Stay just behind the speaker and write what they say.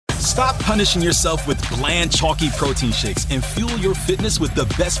Stop punishing yourself with bland, chalky protein shakes and fuel your fitness with the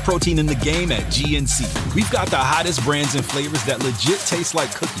best protein in the game at GNC. We've got the hottest brands and flavors that legit taste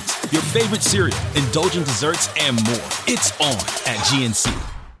like cookies, your favorite cereal, indulgent desserts, and more. It's on at GNC.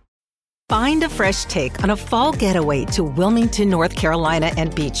 Find a fresh take on a fall getaway to Wilmington, North Carolina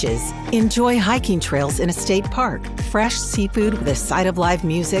and beaches. Enjoy hiking trails in a state park, fresh seafood with a side of live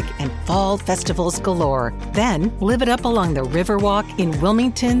music, and fall festivals galore. Then live it up along the Riverwalk in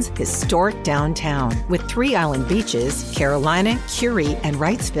Wilmington's historic downtown. With 3 island beaches, Carolina, Curie, and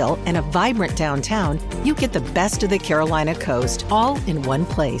Wrightsville, and a vibrant downtown, you get the best of the Carolina coast all in one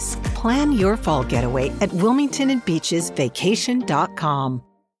place. Plan your fall getaway at WilmingtonandBeachesVacation.com.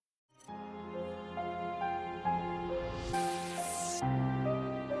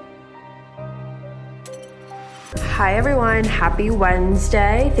 Hi everyone, happy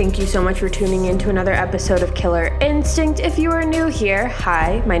Wednesday. Thank you so much for tuning in to another episode of Killer Instinct. If you are new here,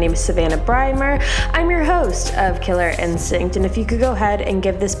 hi, my name is Savannah Breimer. I'm your host of Killer Instinct, and if you could go ahead and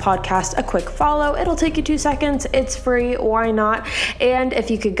give this podcast a quick follow, it'll take you 2 seconds. It's free, why not? And if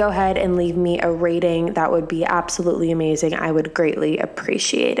you could go ahead and leave me a rating, that would be absolutely amazing. I would greatly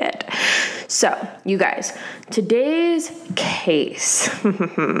appreciate it. So, you guys, today's case.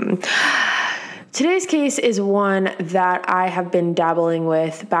 Today's case is one that I have been dabbling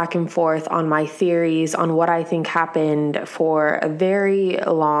with back and forth on my theories on what I think happened for a very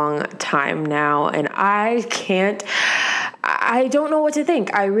long time now, and I don't know what to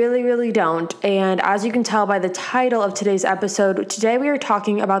think. I really, really don't. And as you can tell by the title of today's episode, today we are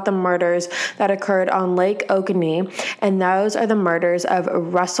talking about the murders that occurred on Lake Oconee, and those are the murders of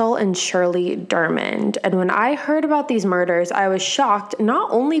Russel and Shirley Dermond. And when I heard about these murders, I was shocked,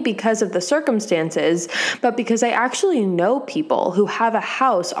 not only because of the circumstances, but because I actually know people who have a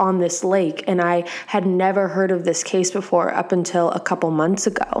house on this lake, and I had never heard of this case before up until a couple months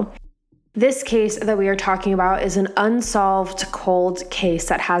ago. This case that we are talking about is an unsolved cold case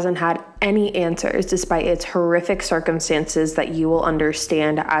that hasn't had any answers despite its horrific circumstances that you will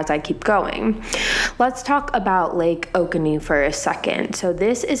understand as I keep going. Let's talk about Lake Oconee for a second. So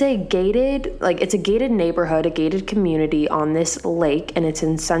this is a gated neighborhood, a gated community on this lake, and it's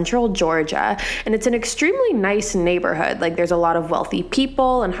in central Georgia, and it's an extremely nice neighborhood. Like, there's a lot of wealthy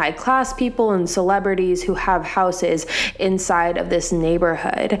people and high class people and celebrities who have houses inside of this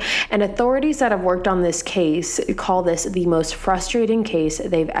neighborhood. And authorities that have worked on this case call this the most frustrating case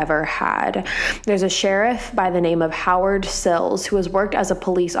they've ever had. There's a sheriff by the name of Howard Sills who has worked as a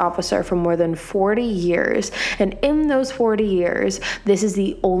police officer for more than 40 years. And in those 40 years, this is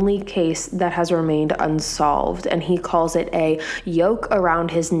the only case that has remained unsolved. And he calls it a yoke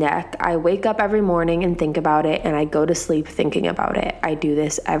around his neck. I wake up every morning and think about it, and I go to sleep thinking about it. I do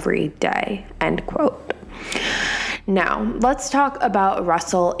this every day. End quote. Now, let's talk about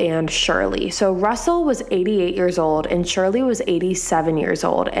Russel and Shirley. So Russel was 88 years old and Shirley was 87 years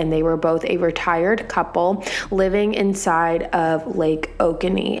old, and they were both a retired couple living inside of Lake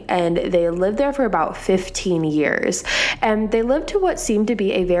Oconee, and they lived there for about 15 years. And they lived to what seemed to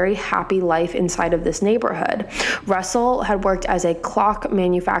be a very happy life inside of this neighborhood. Russel had worked as a clock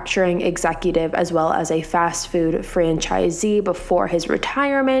manufacturing executive as well as a fast food franchisee before his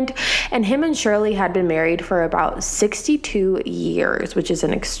retirement, and him and Shirley had been married for about 62 years, which is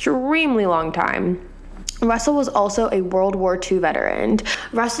an extremely long time. Russel was also a World War II veteran.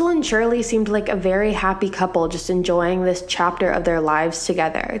 Russel and Shirley seemed like a very happy couple, just enjoying this chapter of their lives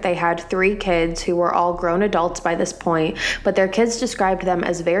together. They had 3 kids who were all grown adults by this point, but their kids described them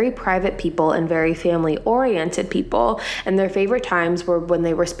as very private people and very family-oriented people, and their favorite times were when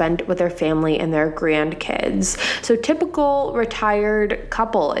they were spent with their family and their grandkids. So typical retired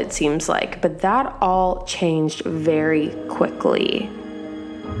couple, it seems like, but that all changed very quickly.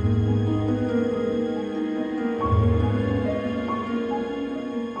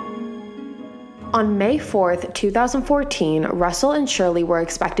 On May 4th, 2014, Russel and Shirley were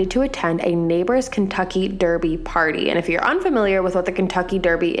expected to attend a neighbor's Kentucky Derby party. And if you're unfamiliar with what the Kentucky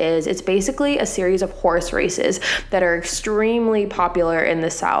Derby is, it's basically a series of horse races that are extremely popular in the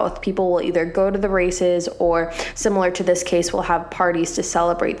South. People will either go to the races or, similar to this case, will have parties to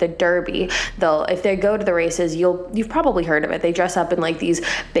celebrate the Derby. If they go to the races, you've probably heard of it. They dress up in like these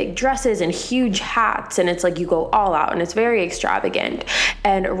big dresses and huge hats, and it's like you go all out, and it's very extravagant.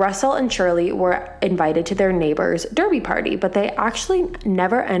 And Russel and Shirley were were invited to their neighbor's derby party, but they actually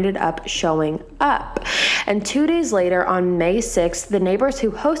never ended up showing up. And 2 days later, on May 6th, the neighbors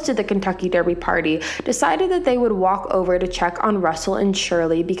who hosted the Kentucky Derby party decided that they would walk over to check on Russell and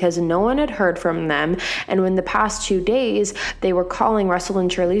Shirley because no one had heard from them. And in the past 2 days, they were calling Russell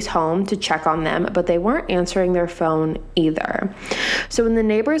and Shirley's home to check on them, but they weren't answering their phone either. So when the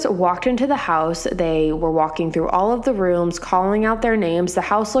neighbors walked into the house, they were walking through all of the rooms, calling out their names. The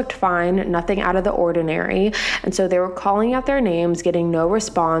house looked fine, nothing out of the ordinary. And so they were calling out their names, getting no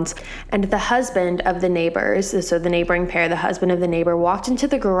response. And the husband of the neighbors, so the neighboring pair, the husband of the neighbor, walked into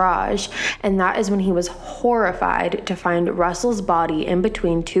the garage, and that is when he was horrified to find Russell's body in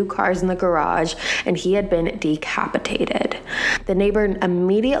between 2 cars in the garage, and he had been decapitated. The neighbor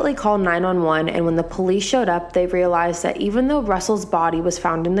immediately called 911, and when the police showed up, they realized that even though Russell's body was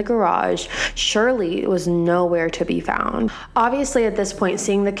found in the garage, Shirley was nowhere to be found. Obviously, at this point,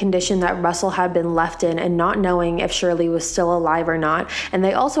 seeing the condition that Russell had been left in and not knowing if Shirley was still alive or not, and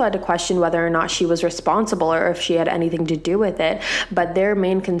they also had to question whether or not she was responsible or if she had anything to do with it, but their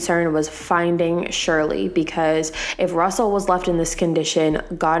main concern was finding Shirley, because if Russell was left in this condition,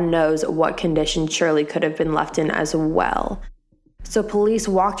 God knows what condition Shirley could have been left in as well. So police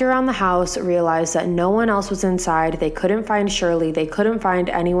walked around the house, realized that no one else was inside. They couldn't find Shirley. They couldn't find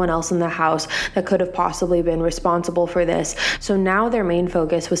anyone else in the house that could have possibly been responsible for this. So now their main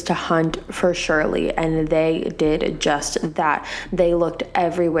focus was to hunt for Shirley, and they did just that. They looked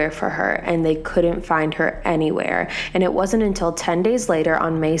everywhere for her, and they couldn't find her anywhere. And it wasn't until 10 days later,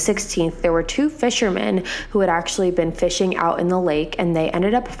 on May 16th, there were 2 fishermen who had actually been fishing out in the lake, and they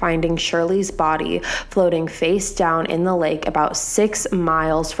ended up finding Shirley's body floating face down in the lake about 6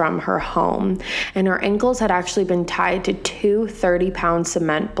 miles from her home. And her ankles had actually been tied to 2 30-pound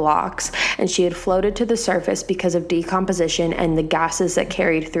cement blocks, and she had floated to the surface because of decomposition and the gases that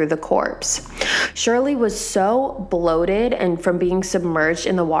carried through the corpse. Shirley was so bloated and from being submerged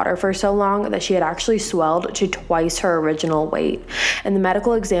in the water for so long that she had actually swelled to twice her original weight. And the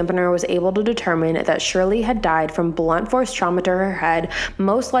medical examiner was able to determine that Shirley had died from blunt force trauma to her head,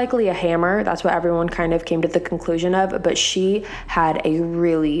 most likely a hammer. That's what everyone kind of came to the conclusion of, but she had a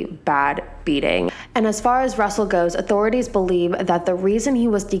really bad beating. And as far as Russell goes, authorities believe that the reason he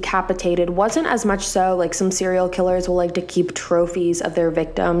was decapitated wasn't as much so like some serial killers will like to keep trophies of their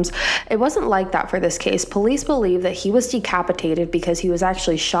victims. It wasn't like that for this case. Police believe that he was decapitated because he was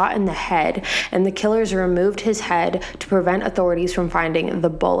actually shot in the head, and the killers removed his head to prevent authorities from finding the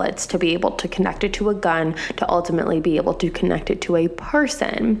bullets, to be able to connect it to a gun, to ultimately be able to connect it to a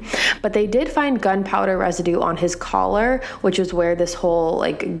person. But they did find gunpowder residue on his collar, which was where this whole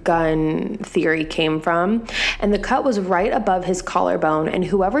like gun theory came from, and the cut was right above his collarbone, and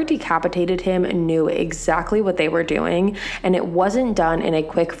whoever decapitated him knew exactly what they were doing, and it wasn't done in a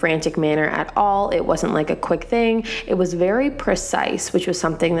quick, frantic manner at all. It wasn't like a quick thing. It was very precise, which was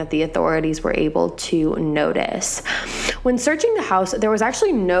something that the authorities were able to notice. When searching the house, there was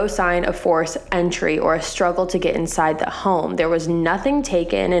actually no sign of forced entry or a struggle to get inside the home. There was nothing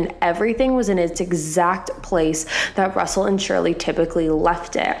taken, and everything was in its exact place that Russell and Shirley typically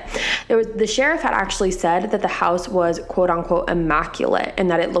left it. The sheriff had actually said that the house was quote unquote immaculate, and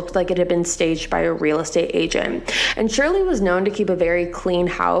that it looked like it had been staged by a real estate agent. And Shirley was known to keep a very clean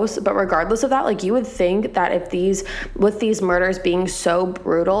house, but regardless of that, like you would think that with these murders being so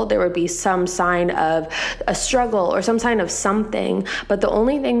brutal, there would be some sign of a struggle or some sign of something, but the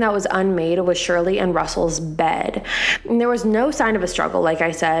only thing that was unmade was Shirley and Russell's bed. And there was no sign of a struggle, like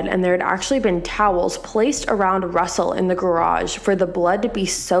I said, and there had actually been towels placed around Russell in the garage for the blood to be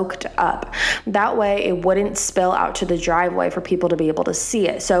soaked up. That way it wouldn't spill out to the driveway for people to be able to see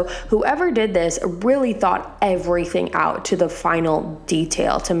it. So whoever did this really thought everything out to the final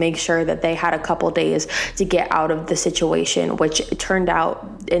detail to make sure that they had a couple days to get out of the situation, which turned out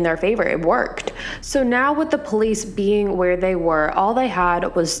in their favor. It worked. So now with the police being where they were, all they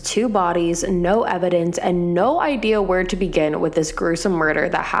had was 2 bodies, no evidence, and no idea where to begin with this gruesome murder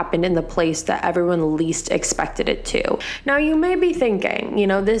that happened in the place that everyone least expected it to. Now you may be thinking,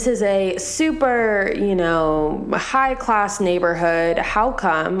 this is a super, high class neighborhood. How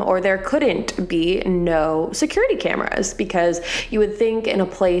come? Or there couldn't be no security cameras, because you would think in a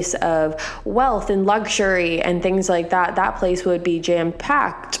place of wealth and luxury and things like that, that place would be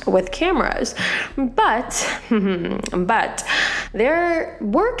jam-packed with cameras. But there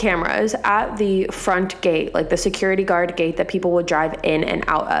were cameras at the front gate, like the security guard gate that people would drive in and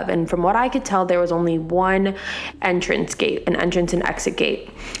out of. And from what I could tell, there was only one entrance gate, an entrance and exit gate.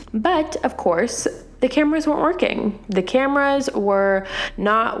 But of course, the cameras weren't working. The cameras were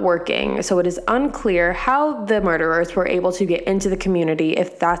not working, so it is unclear how the murderers were able to get into the community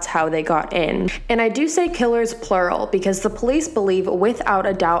if that's how they got in. And I do say killers plural because the police believe without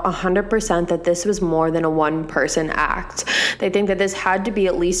a doubt 100% that this was more than a one-person act. They think that this had to be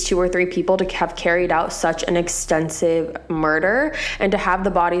at least 2 or 3 people to have carried out such an extensive murder, and to have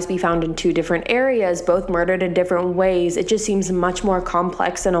the bodies be found in 2 different areas, both murdered in different ways. It just seems much more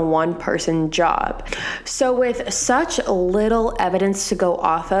complex than a one-person job. So with such little evidence to go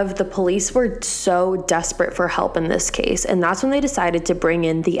off of, the police were so desperate for help in this case, and that's when they decided to bring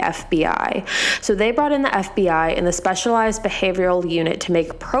in the FBI. So they brought in the FBI and the Specialized Behavioral Unit to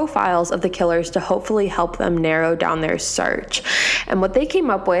make profiles of the killers to hopefully help them narrow down their search. And what the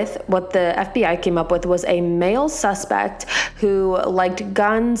FBI came up with was a male suspect who liked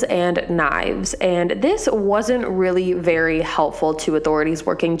guns and knives. And this wasn't really very helpful to authorities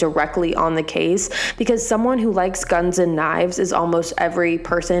working directly on the case, because someone who likes guns and knives is almost every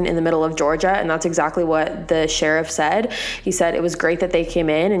person in the middle of Georgia, and that's exactly what the sheriff said. He said it was great that they came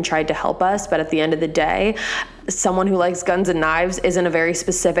in and tried to help us, but at the end of the day, someone who likes guns and knives isn't a very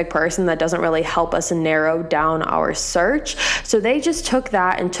specific person that doesn't really help us narrow down our search. So they just took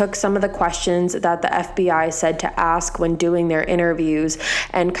that and took some of the questions that the FBI said to ask when doing their interviews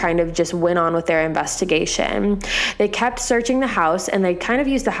and kind of just went on with their investigation. They kept searching the house, and they kind of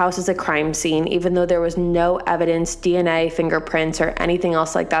used the house as a crime scene, even though there was no evidence, DNA, fingerprints, or anything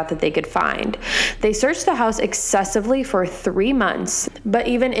else like that they could find. They searched the house excessively for 3 months, but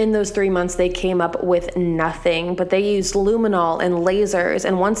even in those 3 months, they came up with nothing. But they used luminol and lasers,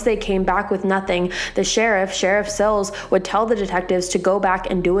 and once they came back with nothing, the Sheriff Sills, would tell the detectives to go back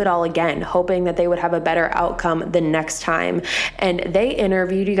and do it all again, hoping that they would have a better outcome the next time. And they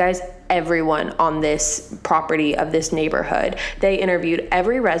interviewed, you guys, everyone on this property of this neighborhood. They interviewed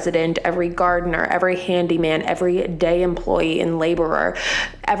every resident, every gardener, every handyman, every day employee and laborer.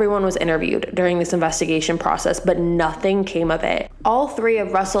 Everyone was interviewed during this investigation process, but nothing came of it. All 3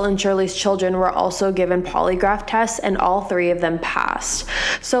 of Russell and Shirley's children were also given polygraph tests, and all 3 of them passed.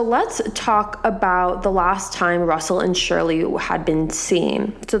 So let's talk about the last time Russell and Shirley had been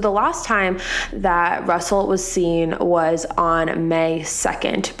seen. So the last time that Russell was seen was on May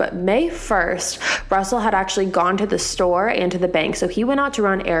 2nd, but May 1st, Russell had actually gone to the store and to the bank. So he went out to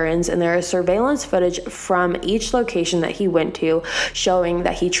run errands, and there is surveillance footage from each location that he went to showing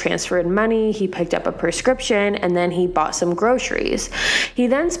that he transferred money, he picked up a prescription, and then he bought some groceries. He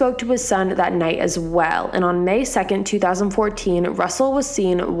then spoke to his son that night as well. And on May 2nd, 2014, Russell was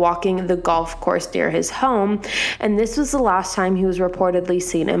seen walking the golf course near his home. And this was the last time he was reportedly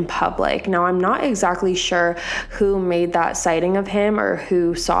seen in public. Now, I'm not exactly sure who made that sighting of him or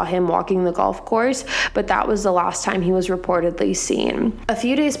who saw him walking the golf course, but that was the last time he was reportedly seen. A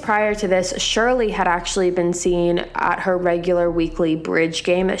few days prior to this, Shirley had actually been seen at her regular weekly bridge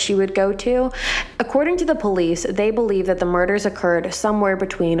game that she would go to. According to the police, they believe that the murders occurred somewhere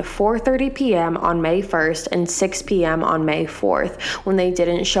between 4:30 p.m. on May 1st and 6 p.m. on May 4th, when they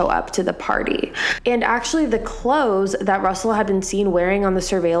didn't show up to the party. And actually, the clothes that Russell had been seen wearing on the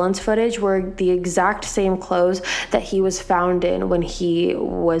surveillance footage were the exact same clothes that he was found in when he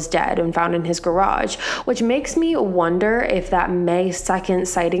was dead and found in his garage, which makes me wonder if that May 2nd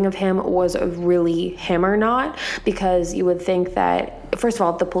sighting of him was really him or not, because you would think that, first of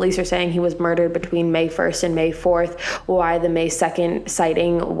all, the police are saying he was murdered between May 1st and May 4th, why the May 2nd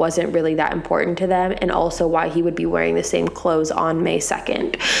sighting wasn't really that important to them, and also why he would be wearing the same clothes on May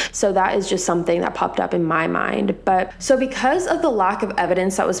 2nd. So that is just something that popped up in my mind. But so because of the lack of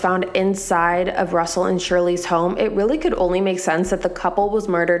evidence that was found inside of Russell and Shirley's home, it really could only make sense that the couple was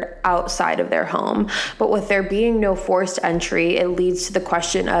murdered outside of their home. But with there being no forced entry, it leads to the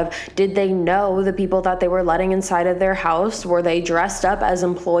question of, did they know the people that they were letting inside of their house? Were they dressed up as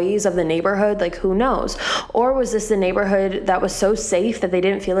employees of the neighborhood? Like, who knows? Or was this the neighborhood that was so safe that they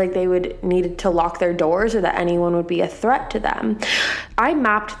didn't feel like they would need to lock their doors or that anyone would be a threat to them? I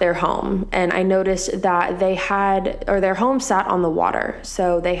mapped their home, and I noticed that their home sat on the water.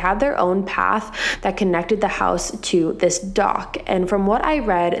 So they had their own path that connected the house to this dock. And from what I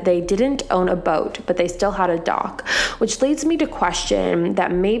read, they didn't own a boat, but they still had a dock, which leads me to question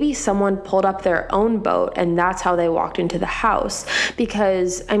that maybe someone pulled up their own boat and that's how they walked into the house.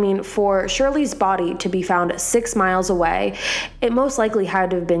 Because, I mean, for Shirley's body to be found 6 miles away, it most likely had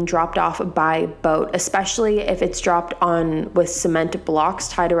to have been dropped off by boat, especially if it's dropped on with cement blocks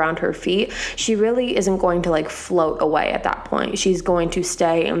tied around her feet. She really isn't going to float away at that point. She's going to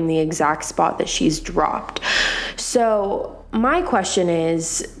stay in the exact spot that she's dropped. So my question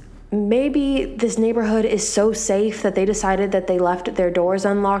is, maybe this neighborhood is so safe that they decided that they left their doors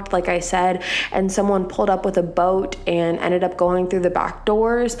unlocked, like I said, and someone pulled up with a boat and ended up going through the back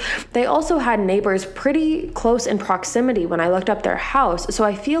doors. They also had neighbors pretty close in proximity when I looked up their house. So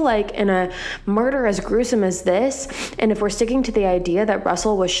I feel like in a murder as gruesome as this, and if we're sticking to the idea that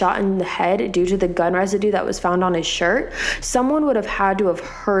Russel was shot in the head due to the gun residue that was found on his shirt, someone would have had to have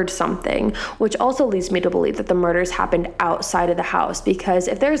heard something, which also leads me to believe that the murders happened outside of the house, because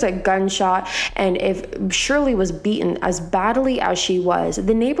if there's a gunshot and if Shirley was beaten as badly as she was,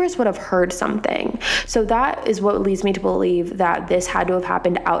 the neighbors would have heard something. So that is what leads me to believe that this had to have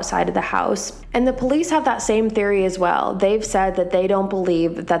happened outside of the house. And the police have that same theory as well. They've said that they don't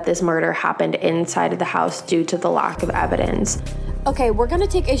believe that this murder happened inside of the house due to the lack of evidence. Okay, we're going to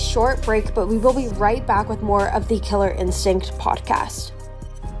take a short break, but we will be right back with more of the Killer Instinct podcast.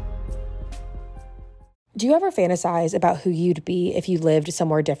 Do you ever fantasize about who you'd be if you lived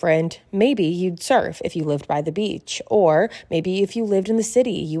somewhere different? Maybe you'd surf if you lived by the beach, or maybe if you lived in the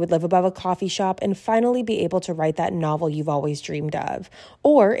city, you would live above a coffee shop and finally be able to write that novel you've always dreamed of.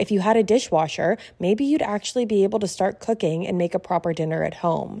 Or if you had a dishwasher, maybe you'd actually be able to start cooking and make a proper dinner at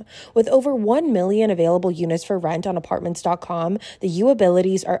home. With over 1 million available units for rent on Apartments.com, the you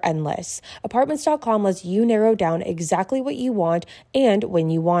abilities are endless. Apartments.com lets you narrow down exactly what you want and when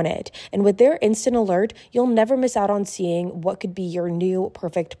you want it. And with their instant alert, you'll never miss out on seeing what could be your new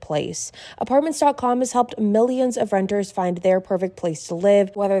perfect place. Apartments.com has helped millions of renters find their perfect place to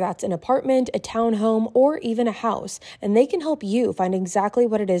live, whether that's an apartment, a townhome, or even a house. And they can help you find exactly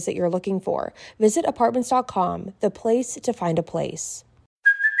what it is that you're looking for. Visit Apartments.com, the place to find a place.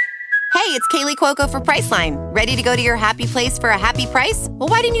 Hey, it's Kaylee Cuoco for Priceline. Ready to go to your happy place for a happy price? Well,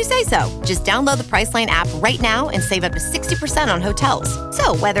 why didn't you say so? Just download the Priceline app right now and save up to 60% on hotels.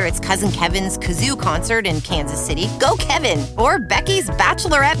 So whether it's Cousin Kevin's Kazoo Concert in Kansas City, go Kevin, or Becky's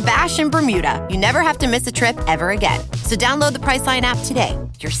Bachelorette Bash in Bermuda, you never have to miss a trip ever again. So download the Priceline app today.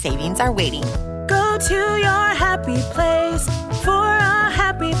 Your savings are waiting. Go to your happy place for a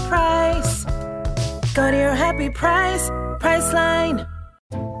happy price. Go to your happy price, Priceline.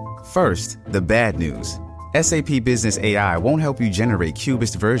 First, the bad news. SAP Business AI won't help you generate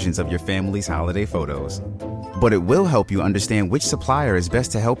cubist versions of your family's holiday photos. But it will help you understand which supplier is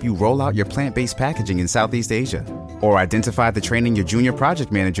best to help you roll out your plant-based packaging in Southeast Asia, or identify the training your junior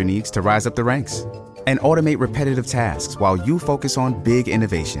project manager needs to rise up the ranks, and automate repetitive tasks while you focus on big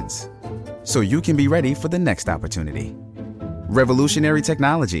innovations, so you can be ready for the next opportunity. Revolutionary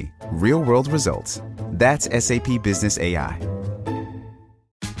technology, real-world results. That's SAP Business AI.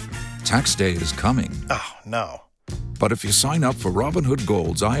 Tax day is coming. Oh, no. But if you sign up for Robinhood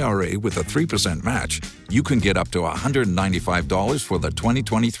Gold's IRA with a 3% match, you can get up to $195 for the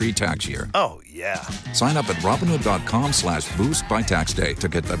 2023 tax year. Oh, yeah. Sign up at Robinhood.com/boost by tax day to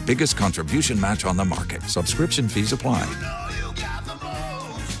get the biggest contribution match on the market. Subscription fees apply.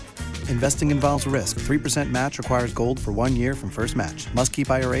 Investing involves risk. 3% match requires gold for 1 year from first match. Must keep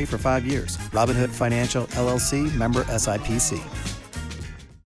IRA for 5 years. Robinhood Financial, LLC, member SIPC.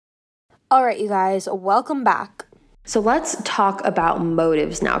 All right, you guys, welcome back. So let's talk about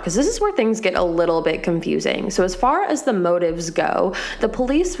motives now, because this is where things get a little bit confusing. So as far as the motives go, the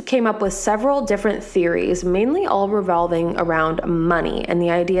police came up with several different theories, mainly all revolving around money and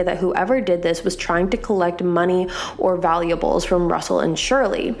the idea that whoever did this was trying to collect money or valuables from Russel and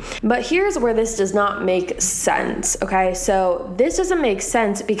Shirley. But here's where this does not make sense, okay? So this doesn't make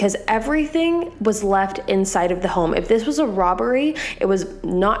sense because everything was left inside of the home. If this was a robbery, it was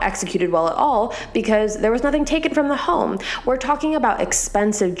not executed well at all because there was nothing taken from the home. We're talking about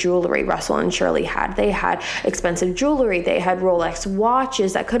expensive jewelry Russel and Shirley had. They had expensive jewelry. They had Rolex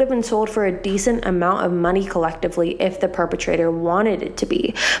watches that could have been sold for a decent amount of money collectively if the perpetrator wanted it to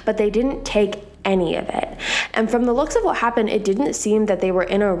be, but they didn't take any of it. And from the looks of what happened, it didn't seem that they were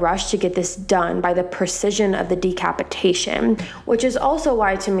in a rush to get this done by the precision of the decapitation, which is also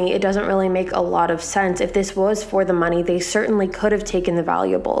why to me it doesn't really make a lot of sense. If this was for the money, they certainly could have taken the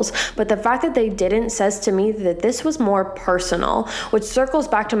valuables. But the fact that they didn't says to me that this was more personal, which circles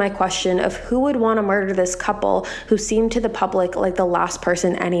back to my question of who would want to murder this couple who seemed to the public like the last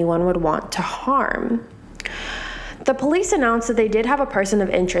person anyone would want to harm. The police announced that they did have a person of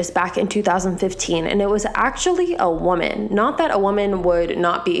interest back in 2015, and it was actually a woman. Not that a woman would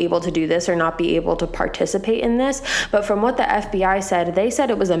not be able to do this or not be able to participate in this, but from what the FBI said, they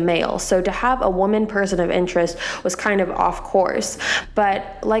said it was a male. So to have a woman person of interest was kind of off course.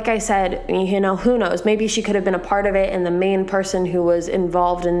 But like I said, you know, who knows? Maybe she could have been a part of it, and the main person who was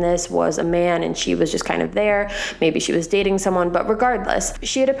involved in this was a man, and she was just kind of there. Maybe she was dating someone, but regardless,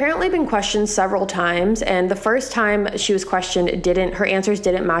 she had apparently been questioned several times, and the first time time she was questioned, her answers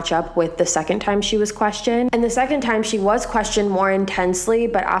didn't match up with the second time she was questioned. And the second time she was questioned more intensely,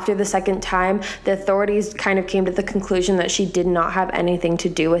 but after the second time, the authorities kind of came to the conclusion that she did not have anything to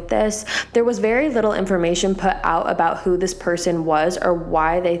do with this. There was very little information put out about who this person was or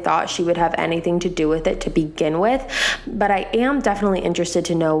why they thought she would have anything to do with it to begin with, but I am definitely interested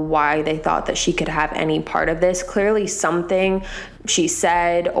to know why they thought that she could have any part of this. Clearly something she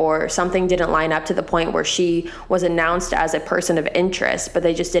said or something didn't line up to the point where she was announced as a person of interest, but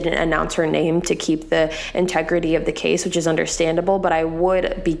they just didn't announce her name to keep the integrity of the case, which is understandable, but I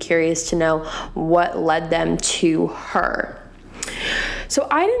would be curious to know what led them to her. So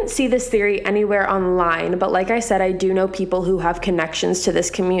I didn't see this theory anywhere online, but like I said, I do know people who have connections to this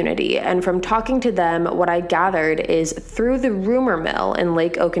community. And from talking to them, what I gathered is through the rumor mill in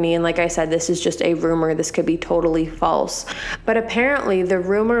Lake Oconee. And like I said, this is just a rumor. This could be totally false. But apparently the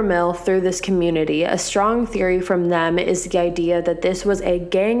rumor mill through this community, a strong theory from them is the idea that this was a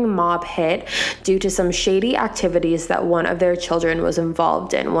gang mob hit due to some shady activities that one of their children was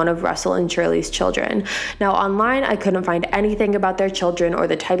involved in, one of Russel and Shirley's children. Now online, I couldn't find anything about their children or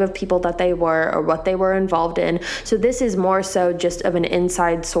the type of people that they were or what they were involved in. So this is more so just of an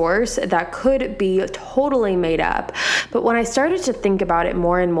inside source that could be totally made up. But when I started to think about it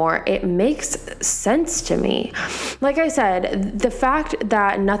more and more, it makes sense to me. Like I said, the fact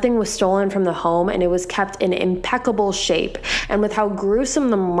that nothing was stolen from the home and it was kept in impeccable shape, and with how gruesome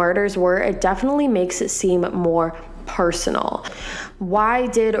the murders were, it definitely makes it seem more personal. Why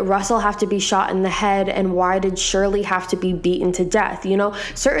did Russell have to be shot in the head, and why did Shirley have to be beaten to death?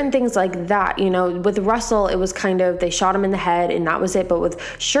 Certain things like that. With Russell, it was kind of, they shot him in the head and that was it. But with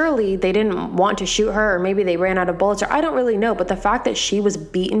Shirley, they didn't want to shoot her, or maybe they ran out of bullets, or I don't really know. But the fact that she was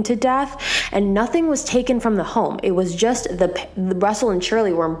beaten to death and nothing was taken from the home, it was just the Russell and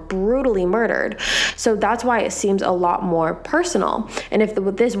Shirley were brutally murdered. So that's why it seems a lot more personal. And if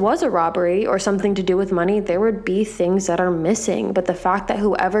this was a robbery or something to do with money, there would be things that are missing. But the fact that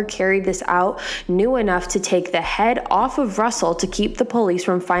whoever carried this out knew enough to take the head off of Russell to keep the police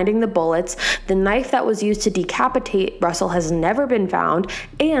from finding the bullets, the knife that was used to decapitate Russell has never been found,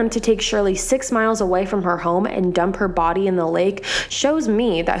 and to take Shirley 6 miles away from her home and dump her body in the lake shows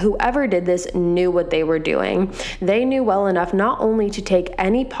me that whoever did this knew what they were doing. They knew well enough not only to take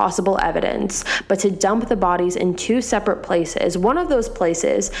any possible evidence, but to dump the bodies in 2 separate places, one of those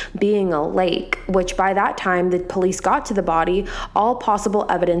places being a lake, which by that time the police got to the body, all possible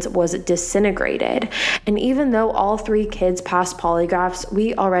evidence was disintegrated. And even though all 3 kids passed polygraphs,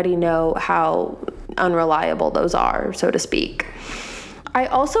 we already know how unreliable those are, so to speak. I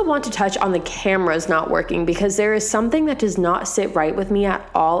also want to touch on the cameras not working, because there is something that does not sit right with me at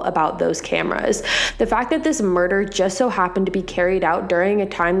all about those cameras. The fact that this murder just so happened to be carried out during a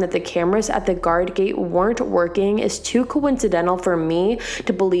time that the cameras at the guard gate weren't working is too coincidental for me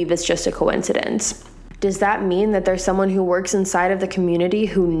to believe it's just a coincidence. Does that mean that there's someone who works inside of the community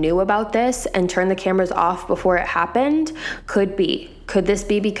who knew about this and turned the cameras off before it happened? Could be. Could this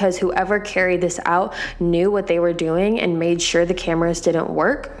be because whoever carried this out knew what they were doing and made sure the cameras didn't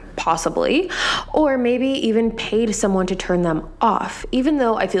work? Possibly. Or maybe even paid someone to turn them off, even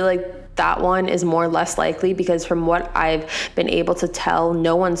though I feel like that one is more less likely, because from what I've been able to tell,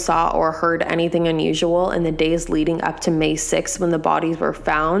 no one saw or heard anything unusual in the days leading up to May 6th when the bodies were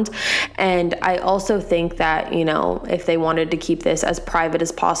found. And I also think that, if they wanted to keep this as private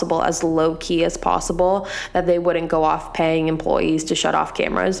as possible, as low key as possible, that they wouldn't go off paying employees to shut off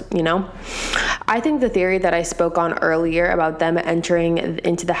cameras, I think the theory that I spoke on earlier about them entering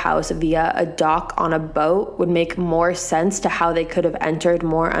into the house via a dock on a boat would make more sense to how they could have entered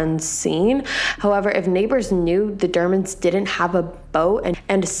more unseen. However, if neighbors knew the Dermonds didn't have a boat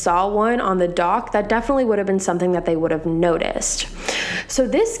and saw one on the dock, that definitely would have been something that they would have noticed. So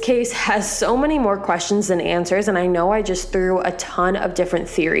this case has so many more questions than answers, and I know I just threw a ton of different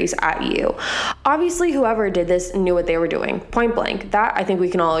theories at you. Obviously, whoever did this knew what they were doing, point blank. That I think we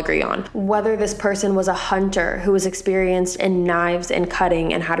can all agree on. Whether this person was a hunter who was experienced in knives and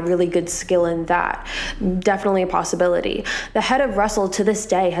cutting and had really good skill in that, definitely a possibility. The head of Russell to this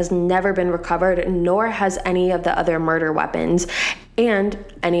day has never been recovered, nor has any of the other murder weapons and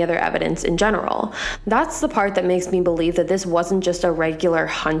any other evidence in general. That's the part that makes me believe that this wasn't just a regular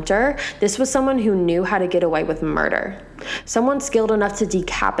hunter. This was someone who knew how to get away with murder. Someone skilled enough to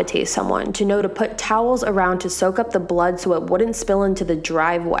decapitate someone, to know to put towels around to soak up the blood so it wouldn't spill into the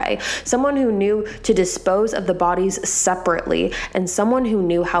driveway. Someone who knew to dispose of the bodies separately, and someone who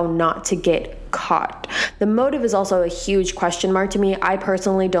knew how not to get caught. The motive is also a huge question mark to me. I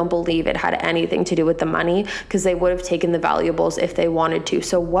personally don't believe it had anything to do with the money, because they would have taken the valuables if they wanted to.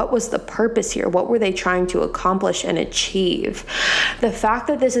 So what was the purpose here? What were they trying to accomplish and achieve? The fact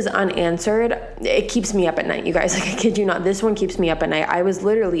that this is unanswered, it keeps me up at night, you guys. Like, I kid you not, this one keeps me up at night. I was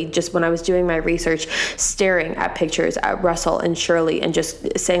literally just, when I was doing my research, staring at pictures at Russel and Shirley and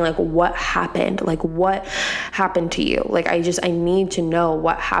just saying, like, what happened? Like, what happened to you? Like, I need to know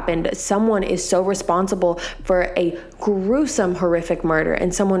what happened. Someone is so responsible for a gruesome, horrific murder,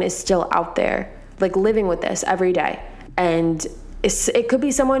 and someone is still out there, like, living with this every day. And it could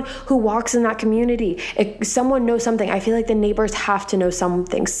be someone who walks in that community. Someone knows something. I feel like the neighbors have to know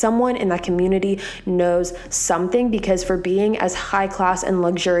something. Someone in that community knows something, because for being as high class and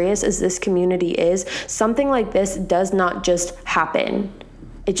luxurious as this community is, something like this does not just happen.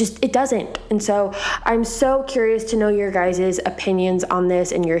 It doesn't. And so I'm so curious to know your guys' opinions on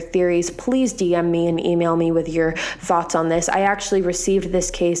this and your theories. Please DM me and email me with your thoughts on this. I actually received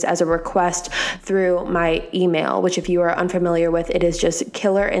this case as a request through my email, which, if you are unfamiliar with, it is just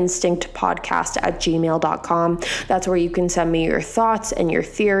killerinstinctpodcast@gmail.com. That's where you can send me your thoughts and your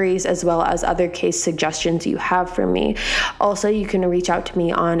theories, as well as other case suggestions you have for me. Also, you can reach out to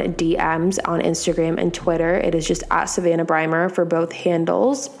me on DMs on Instagram and Twitter. It is just @SavannahBreimer for both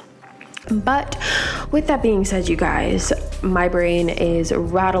handles. But with that being said, you guys, my brain is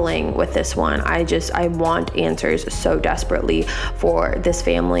rattling with this one. I want answers so desperately for this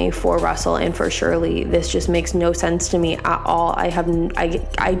family, for Russel and for Shirley. This just makes no sense to me at all.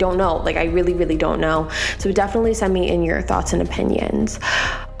 I don't know. Like, I really, really don't know. So definitely send me in your thoughts and opinions.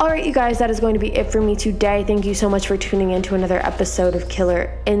 All right, you guys, that is going to be it for me today. Thank you so much for tuning in to another episode of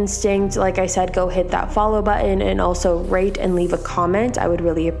Killer Instinct. Like I said, go hit that follow button and also rate and leave a comment. I would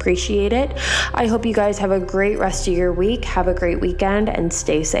really appreciate it. I hope you guys have a great rest of your week. Have a great weekend and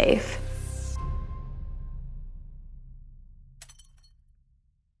stay safe.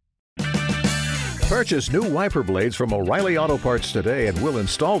 Purchase new wiper blades from O'Reilly Auto Parts today and we'll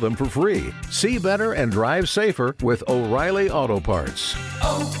install them for free. See better and drive safer with O'Reilly Auto Parts.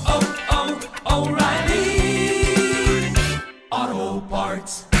 O'Reilly Auto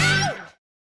Parts.